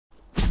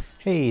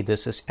Hey,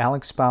 this is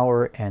Alex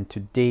Power, and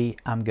today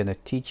I'm gonna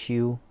teach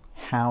you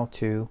how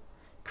to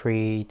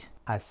create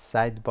a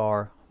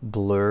sidebar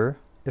blur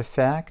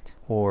effect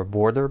or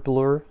border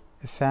blur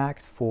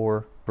effect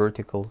for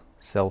vertical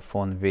cell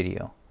phone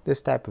video.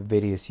 This type of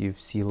videos you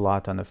see a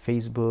lot on the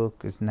Facebook,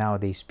 because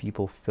nowadays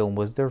people film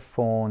with their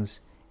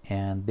phones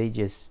and they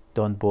just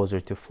don't bother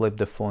to flip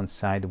the phone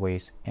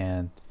sideways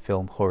and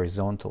film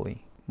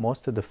horizontally.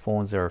 Most of the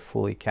phones are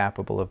fully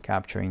capable of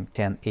capturing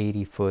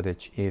 1080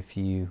 footage if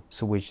you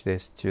switch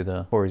this to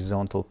the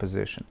horizontal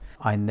position.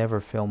 I never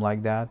film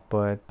like that,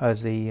 but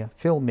as a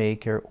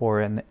filmmaker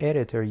or an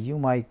editor, you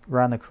might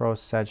run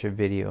across such a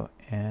video,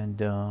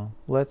 and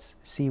let's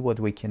see what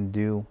we can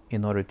do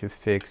in order to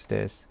fix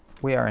this.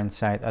 We are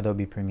inside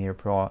Adobe Premiere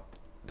Pro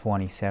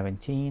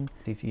 2017.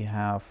 If you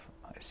have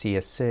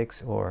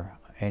CS6 or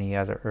any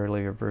other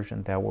earlier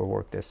version, that will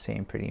work the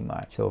same pretty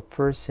much. So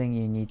first thing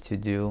you need to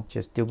do,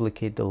 just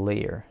duplicate the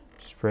layer.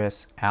 Just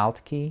press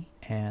Alt key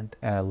and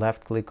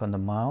left click on the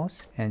mouse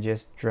and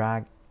just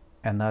drag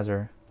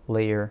another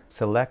layer.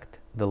 Select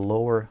the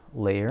lower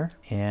layer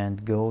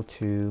and go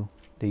to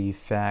the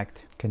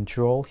effect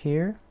control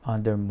here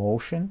under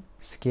motion.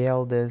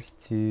 Scale this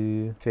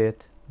to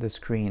fit the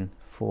screen,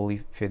 fully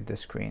fit the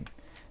screen.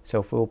 So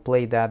if we'll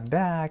play that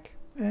back,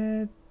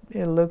 it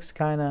looks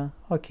kind of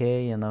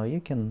okay. You know, you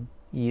can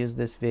use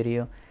this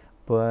video,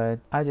 but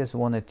I just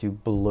wanted to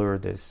blur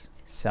this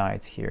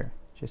sides here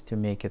just to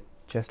make it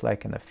just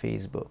like in the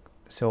Facebook.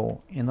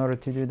 So in order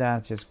to do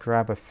that, just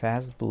grab a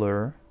fast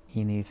blur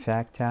in the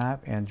effect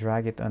tab and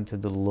drag it onto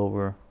the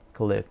lower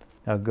clip.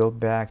 Now go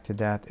back to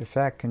that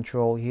effect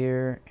control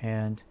here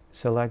and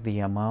select the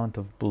amount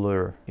of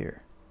blur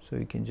here. So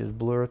you can just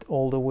blur it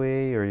all the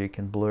way, or you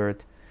can blur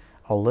it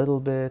a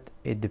little bit.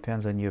 It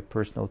depends on your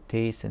personal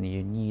taste and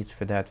your needs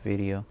for that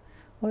video.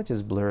 Let's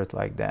just blur it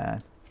like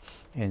that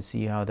and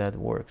see how that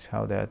works,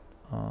 how that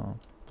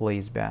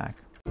plays back.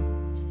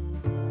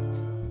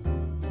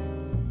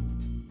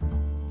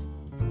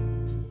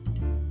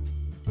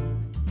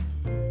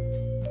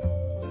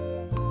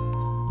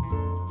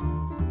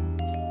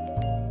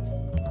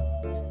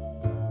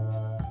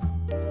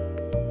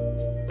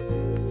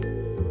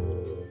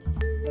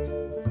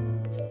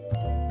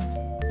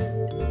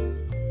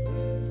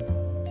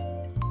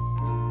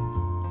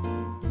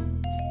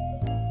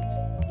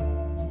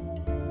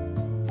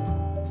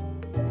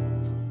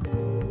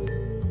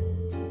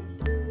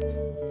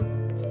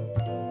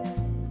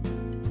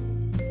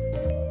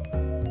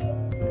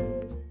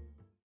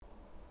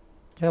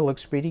 It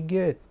looks pretty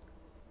good.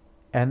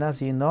 And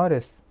as you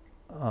notice,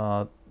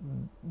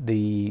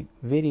 the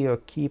video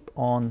keep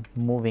on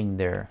moving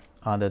there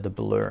under the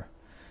blur.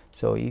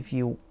 So if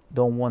you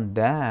don't want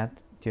that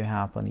to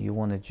happen, you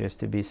want it just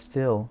to be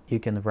still, you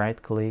can right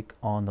click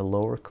on the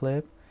lower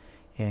clip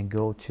and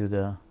go to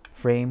the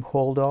frame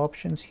hold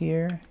options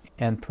here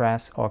and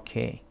press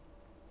OK.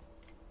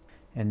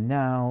 And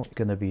now it's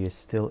gonna be a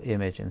still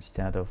image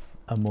instead of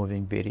a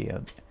moving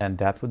video. And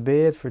that would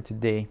be it for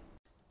today.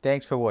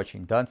 Thanks for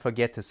watching. Don't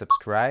forget to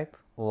subscribe,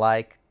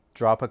 like,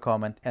 drop a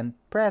comment, and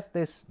press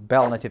this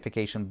bell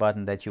notification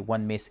button that you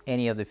won't miss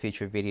any of the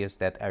future videos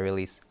that I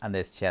release on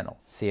this channel.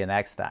 See you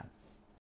next time.